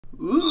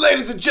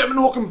Ladies and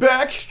gentlemen, welcome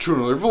back to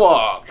another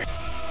vlog.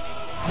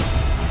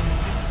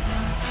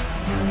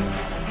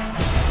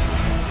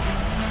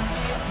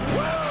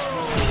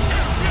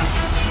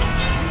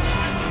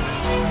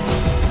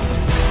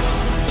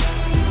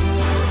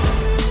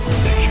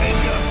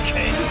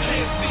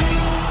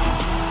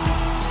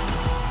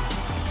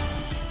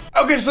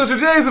 Okay, so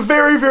today is a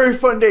very, very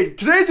fun day.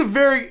 Today's a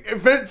very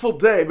eventful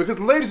day because,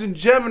 ladies and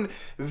gentlemen,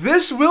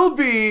 this will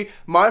be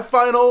my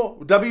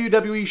final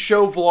WWE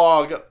show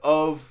vlog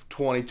of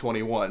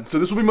 2021. So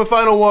this will be my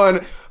final one.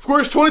 Of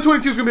course,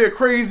 2022 is going to be a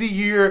crazy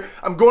year.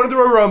 I'm going to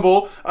the Royal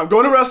Rumble. I'm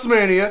going to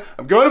WrestleMania.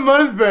 I'm going to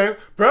Money in the Bank.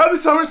 Probably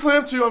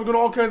SummerSlam too. I'm going to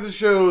all kinds of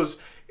shows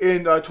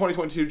in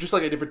 2022, just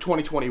like I did for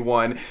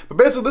 2021. But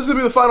basically, this is going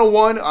to be the final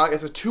one.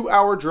 It's a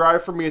 2-hour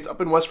drive for me. It's up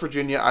in West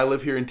Virginia. I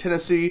live here in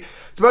Tennessee.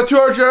 It's about a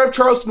 2-hour drive,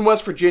 Charleston,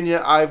 West Virginia.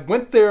 I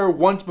went there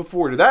once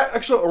before, to that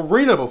actual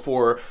arena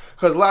before,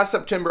 because last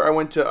September I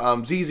went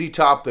to ZZ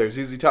Top there.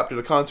 ZZ Top did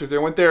a concert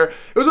there. I went there.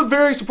 It was a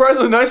very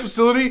surprisingly nice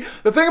facility.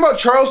 The thing about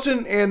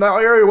Charleston and that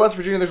area of West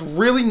Virginia, there's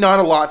really not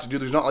a lot to do.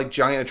 There's not like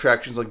giant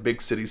attractions like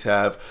big cities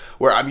have,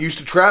 where I'm used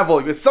to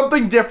traveling. It's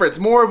something different. It's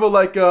more of a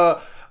like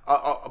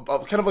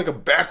kind of like a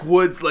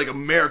backwoods, like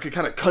America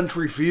kind of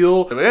country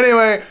feel. But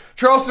anyway,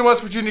 Charleston,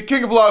 West Virginia,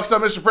 King of Vlogs,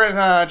 I'm Mr. Brandon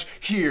Hodge.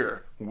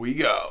 Here we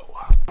go.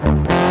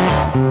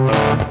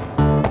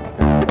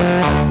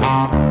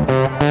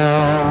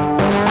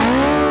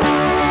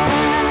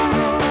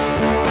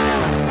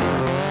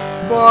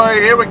 Boy,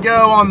 here we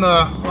go on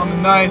the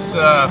nice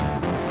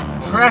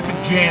traffic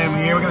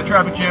jam here. We got the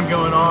traffic jam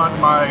going on.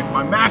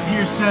 My map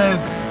here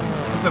says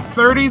it's a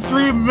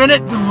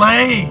 33-minute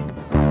delay.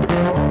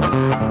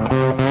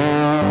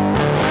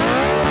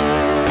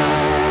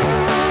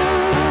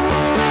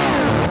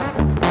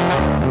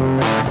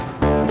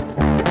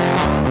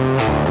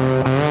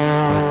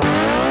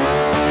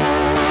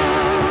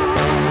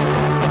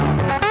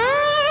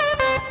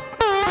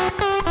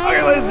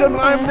 Ladies and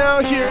gentlemen, I'm now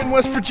here in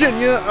West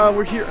Virginia.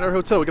 We're here at our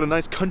hotel. We got a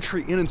nice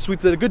country inn and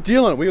suites at a good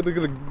deal on it. We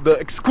got the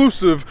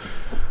exclusive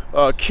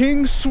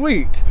King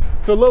Suite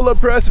for a low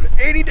price of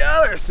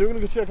 $80. So we're gonna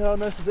go check out how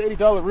nice this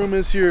 $80 room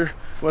is here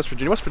in West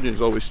Virginia. West Virginia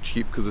is always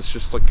cheap because it's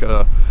just like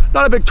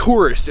not a big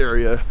tourist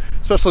area,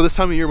 especially this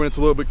time of year when it's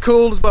a little bit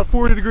cold. It's about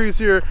 40 degrees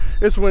here.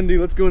 It's windy.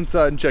 Let's go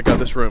inside and check out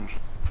this room.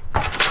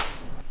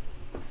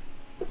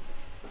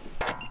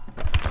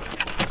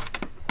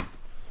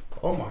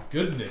 Oh my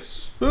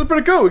goodness. That's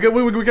pretty cool. We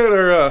got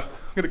our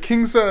got a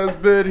king size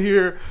bed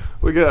here.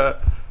 We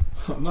got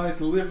a nice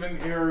living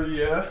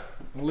area,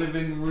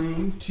 living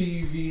room,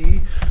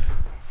 TV.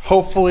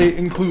 Hopefully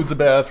includes a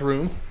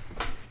bathroom,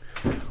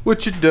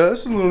 which it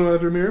does. A little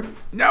bathroom here.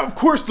 Now, of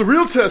course, the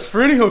real test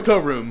for any hotel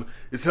room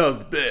is how's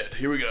the bed.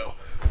 Here we go.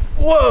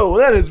 Whoa,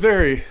 that is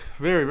very,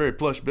 very, very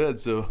plush bed.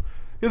 So,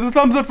 here's a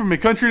thumbs up from me.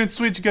 Country Inn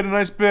Suites. You got a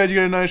nice bed. You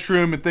got a nice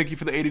room, and thank you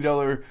for the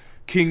 $80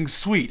 King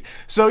Suite.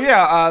 So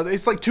yeah,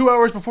 it's like 2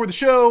 hours before the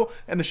show,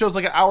 and the show's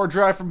like an hour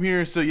drive from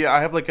here. So yeah,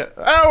 I have like an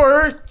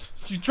hour.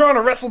 She's trying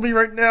to wrestle me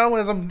right now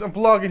as I'm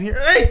vlogging here.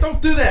 Hey,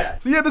 don't do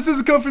that. So yeah, this is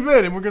a comfy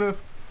bed, and we're gonna.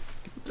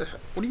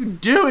 What are you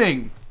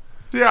doing?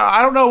 So yeah,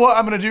 I don't know what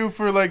I'm gonna do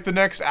for like the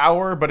next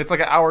hour, but it's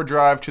like an hour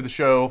drive to the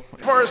show.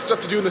 As far as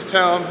stuff to do in this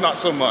town, not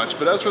so much.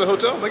 But as for the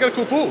hotel, they got a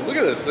cool pool. Look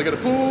at this. They got a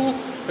pool.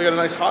 They got a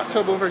nice hot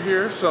tub over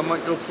here. So I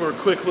might go for a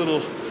quick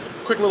little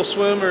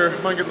swim, or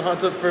might get in the hot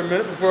tub for a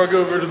minute before I go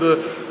over to the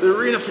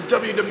arena for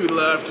WWE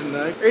Live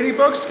tonight. 80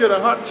 bucks, got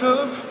a hot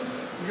tub,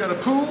 you got a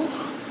pool,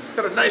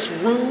 got a nice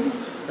room,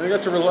 and I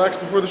got to relax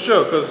before the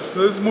show, because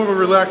this is more of a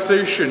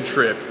relaxation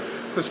trip,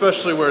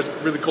 especially where it's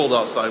really cold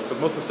outside, because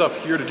most of the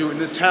stuff here to do in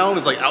this town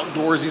is like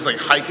outdoorsy, it's like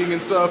hiking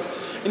and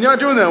stuff, and you're not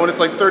doing that when it's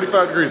like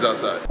 35 degrees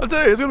outside. I'll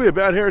tell you, it's gonna be a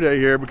bad hair day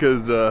here,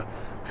 because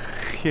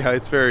yeah,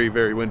 it's very,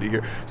 very windy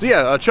here. So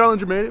yeah,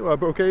 Challenger made it,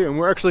 okay, and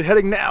we're actually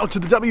heading now to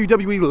the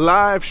WWE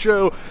Live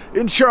show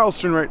in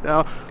Charleston right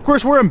now. Of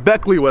course, we're in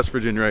Beckley, West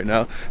Virginia right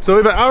now. So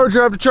we have an hour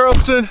drive to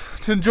Charleston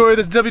to enjoy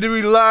this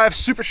WWE Live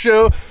Super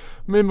Show.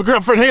 Me and my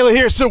girlfriend Haley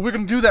here, so we're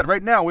gonna do that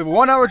right now. We have a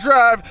 1-hour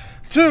drive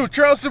to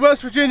Charleston,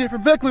 West Virginia,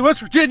 from Beckley, West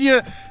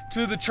Virginia,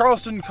 to the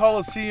Charleston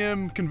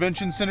Coliseum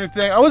Convention Center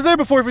thing. I was there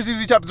before for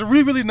ZZ Top. It's a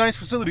really, really nice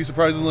facility,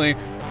 surprisingly,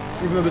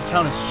 even though this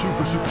town is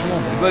super, super small.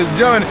 But ladies and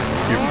gentlemen,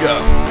 here we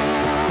go.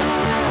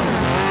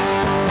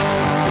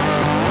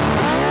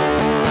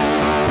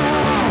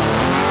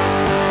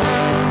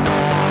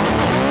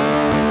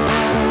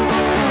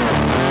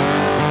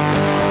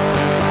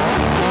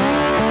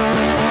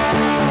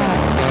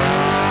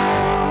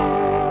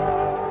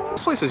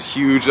 This place is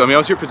huge. I mean, I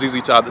was here for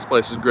ZZ Top. This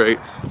place is great.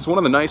 It's one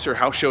of the nicer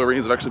house show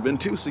arenas I've actually been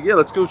to. So yeah,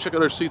 let's go check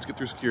out our seats, get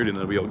through security, and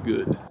that'll be all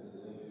good.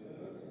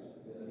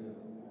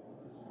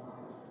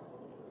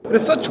 And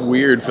it's such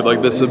weird for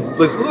like this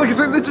like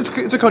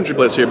it's a country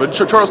place here, but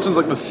Charleston's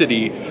like the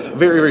city,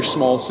 very, very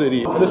small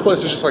city. And this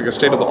place is just like a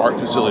state-of-the-art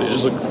facility.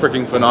 It's just like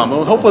freaking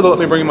phenomenal. And hopefully they'll let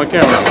me bring in my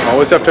camera. I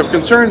always have to have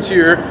concerns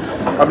here.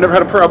 I've never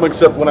had a problem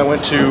except when I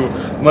went to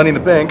Money in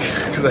the Bank,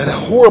 because I had a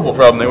horrible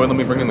problem. They wouldn't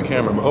let me bring in the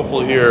camera, but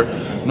hopefully here,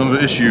 no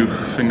issue,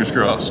 fingers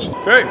crossed.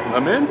 Okay,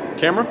 I'm in,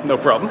 camera, no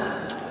problem.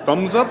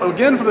 thumbs up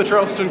again from the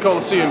Charleston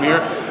Coliseum here.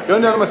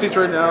 Going down to my seats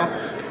right now.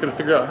 Gonna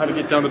figure out how to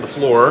get down to the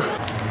floor.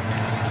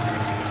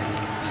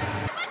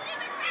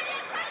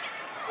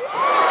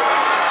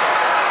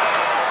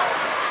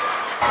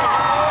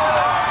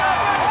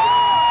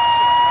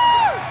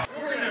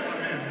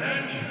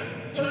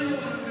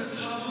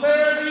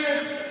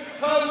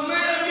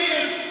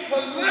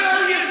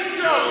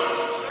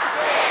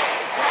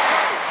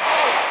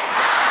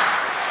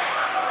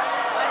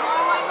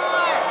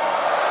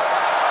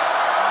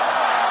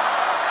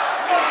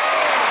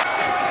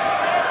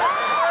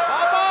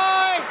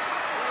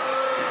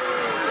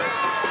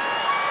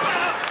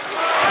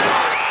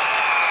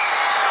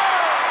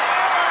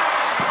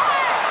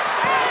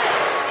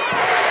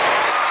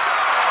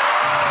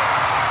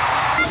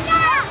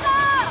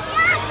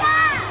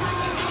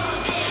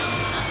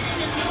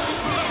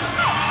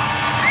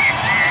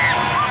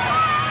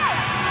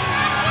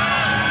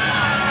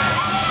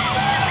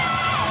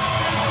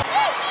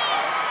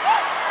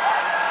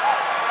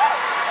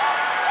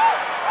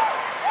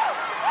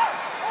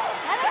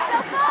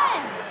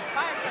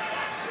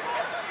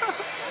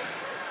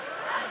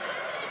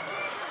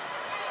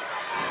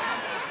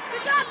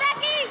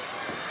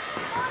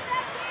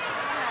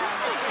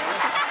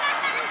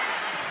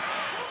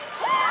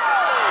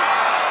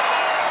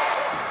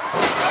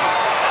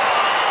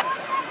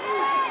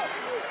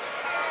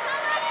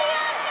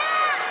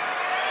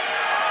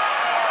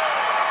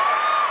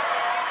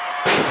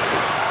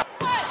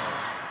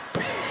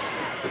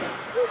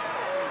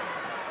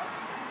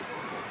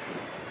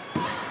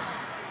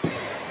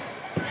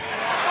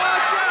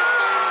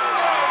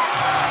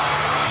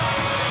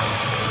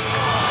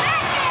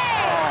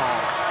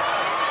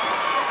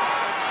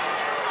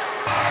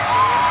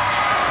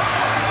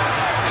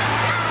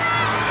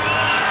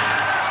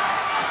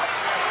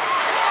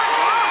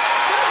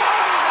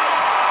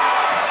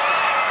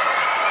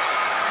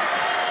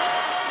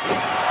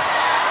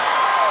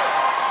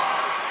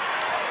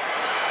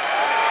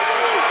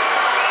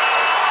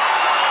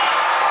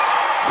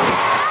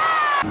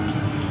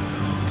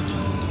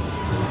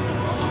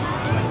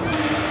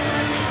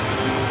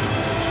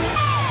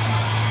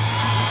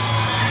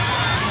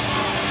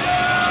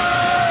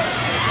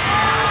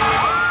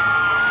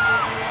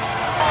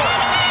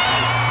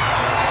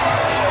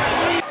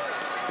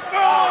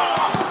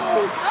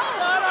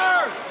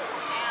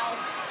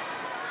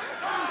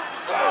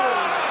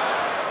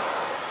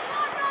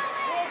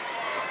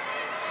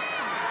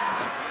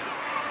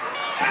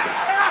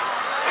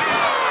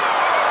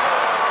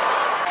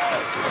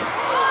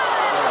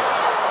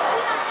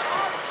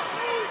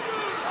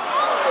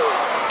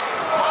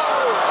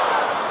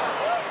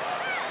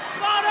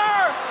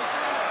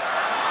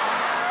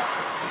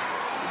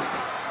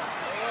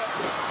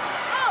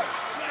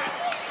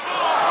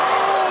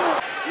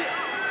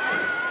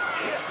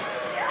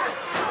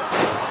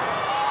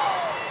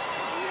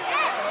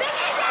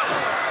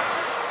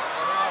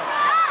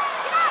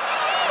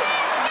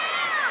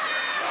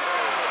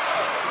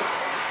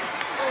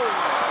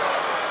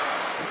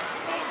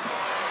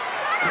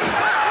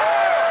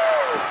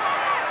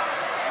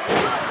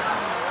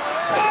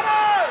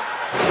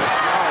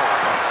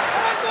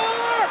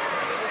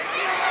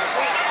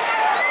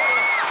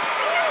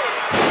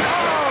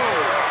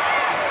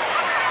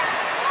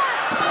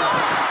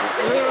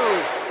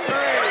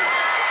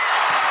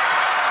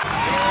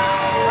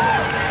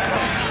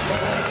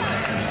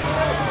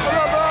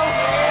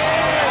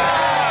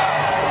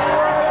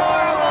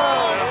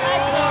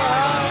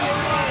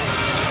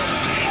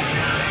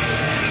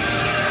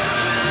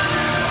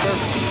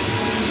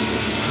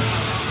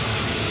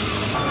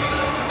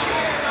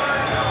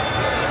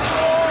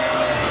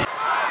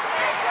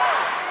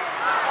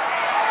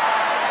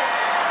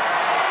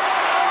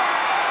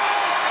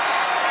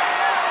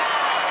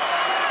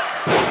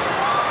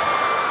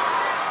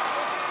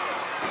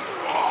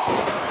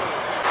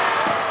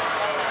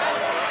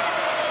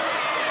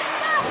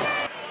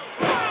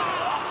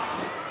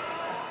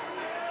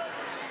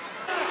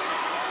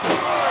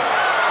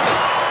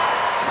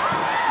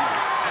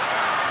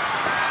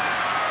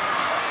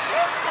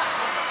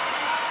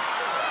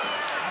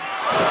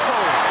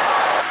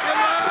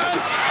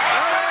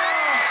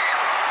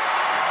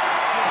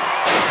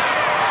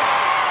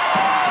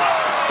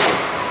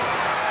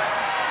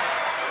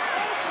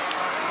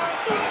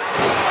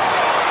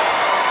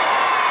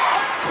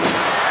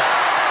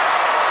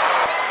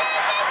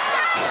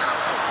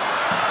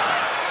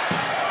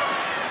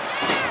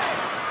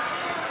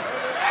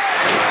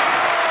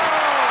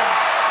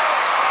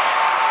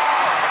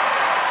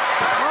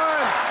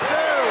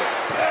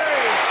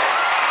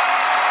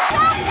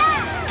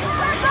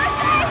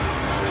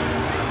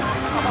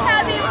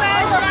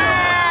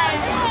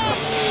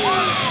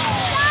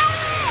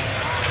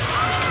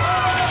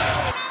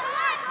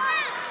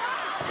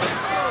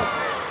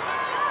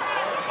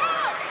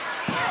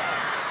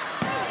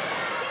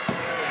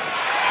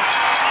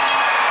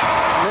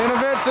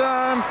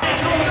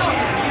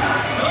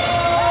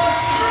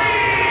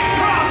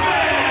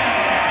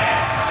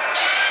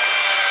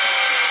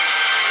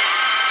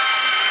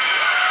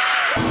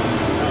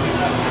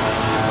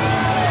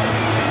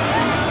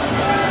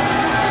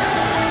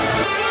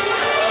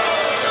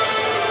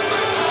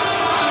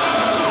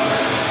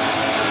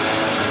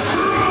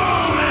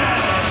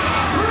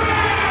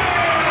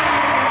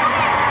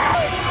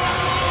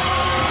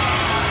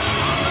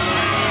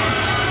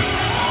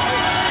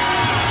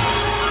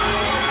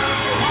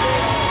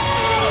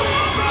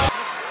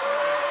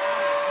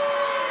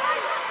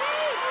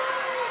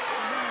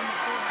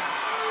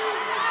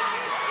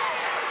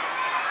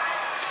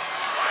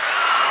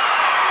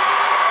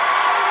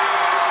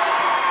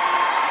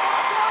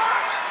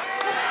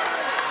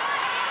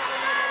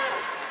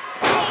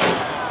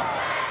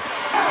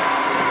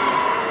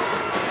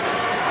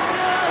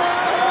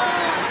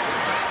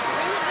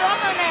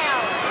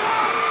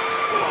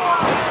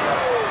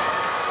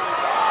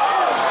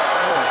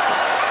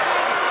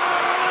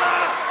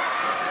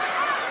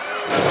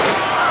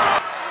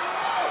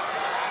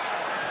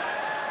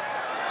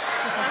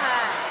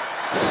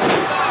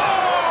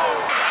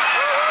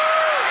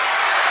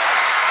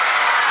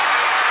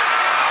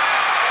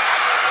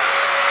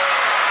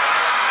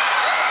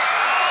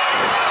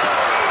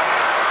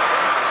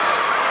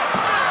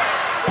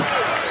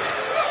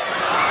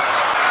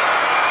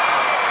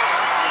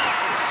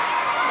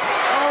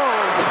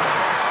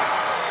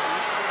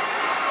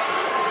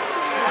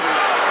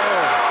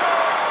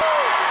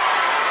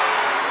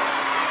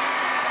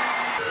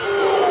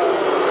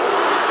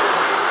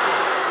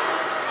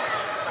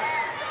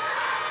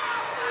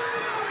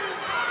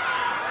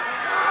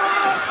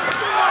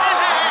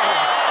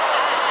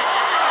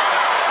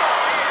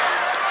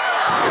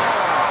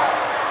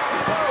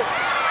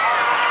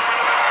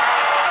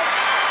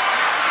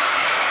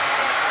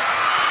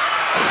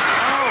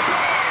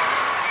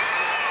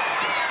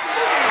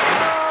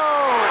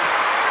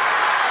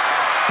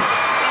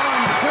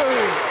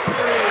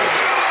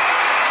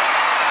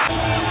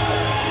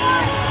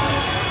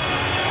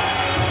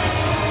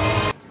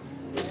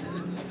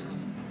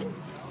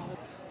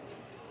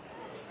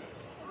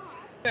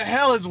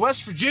 hell is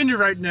West Virginia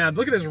right now?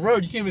 Look at this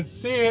road. You can't even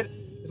see it.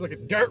 It's like a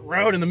dirt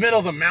road in the middle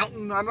of the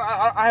mountain.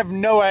 I have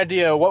no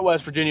idea what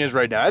West Virginia is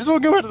right now. I just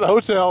want to go back to the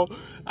hotel.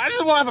 I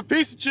just want to have a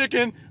piece of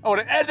chicken. I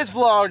want to edit this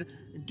vlog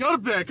and go to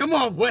bed. Come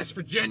on, West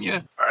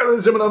Virginia. All right,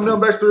 ladies and gentlemen, I'm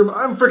now back to the room.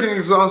 I'm freaking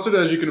exhausted,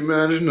 as you can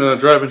imagine,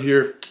 driving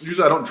here.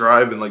 Usually I don't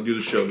drive and like do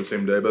the show the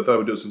same day, but I thought I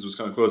would do it since it was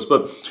kind of close.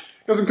 But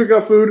got some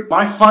cookout food.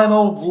 My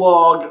final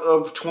vlog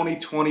of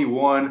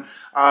 2021.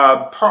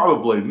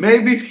 Probably,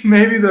 maybe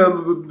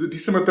the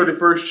December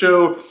 31st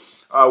show.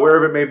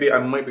 Wherever it may be, I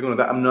might be going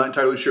to that. I'm not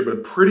entirely sure, but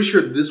I'm pretty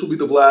sure this will be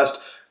the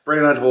last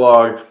Friday night's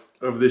vlog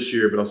of this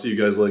year. But I'll see you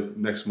guys like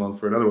next month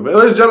for another one. But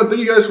ladies and gentlemen,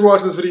 thank you guys for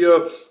watching this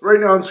video.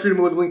 Right now on the screen, I'm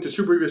going to leave a link to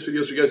 2 previous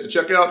videos for you guys to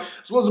check out,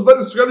 as well as a button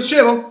to subscribe to this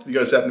channel if you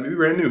guys happen to be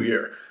brand new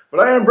here.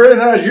 But I am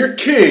Brandon Hodge, your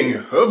king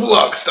of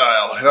vlog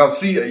style, and I'll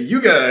see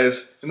you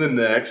guys in the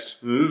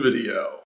next video.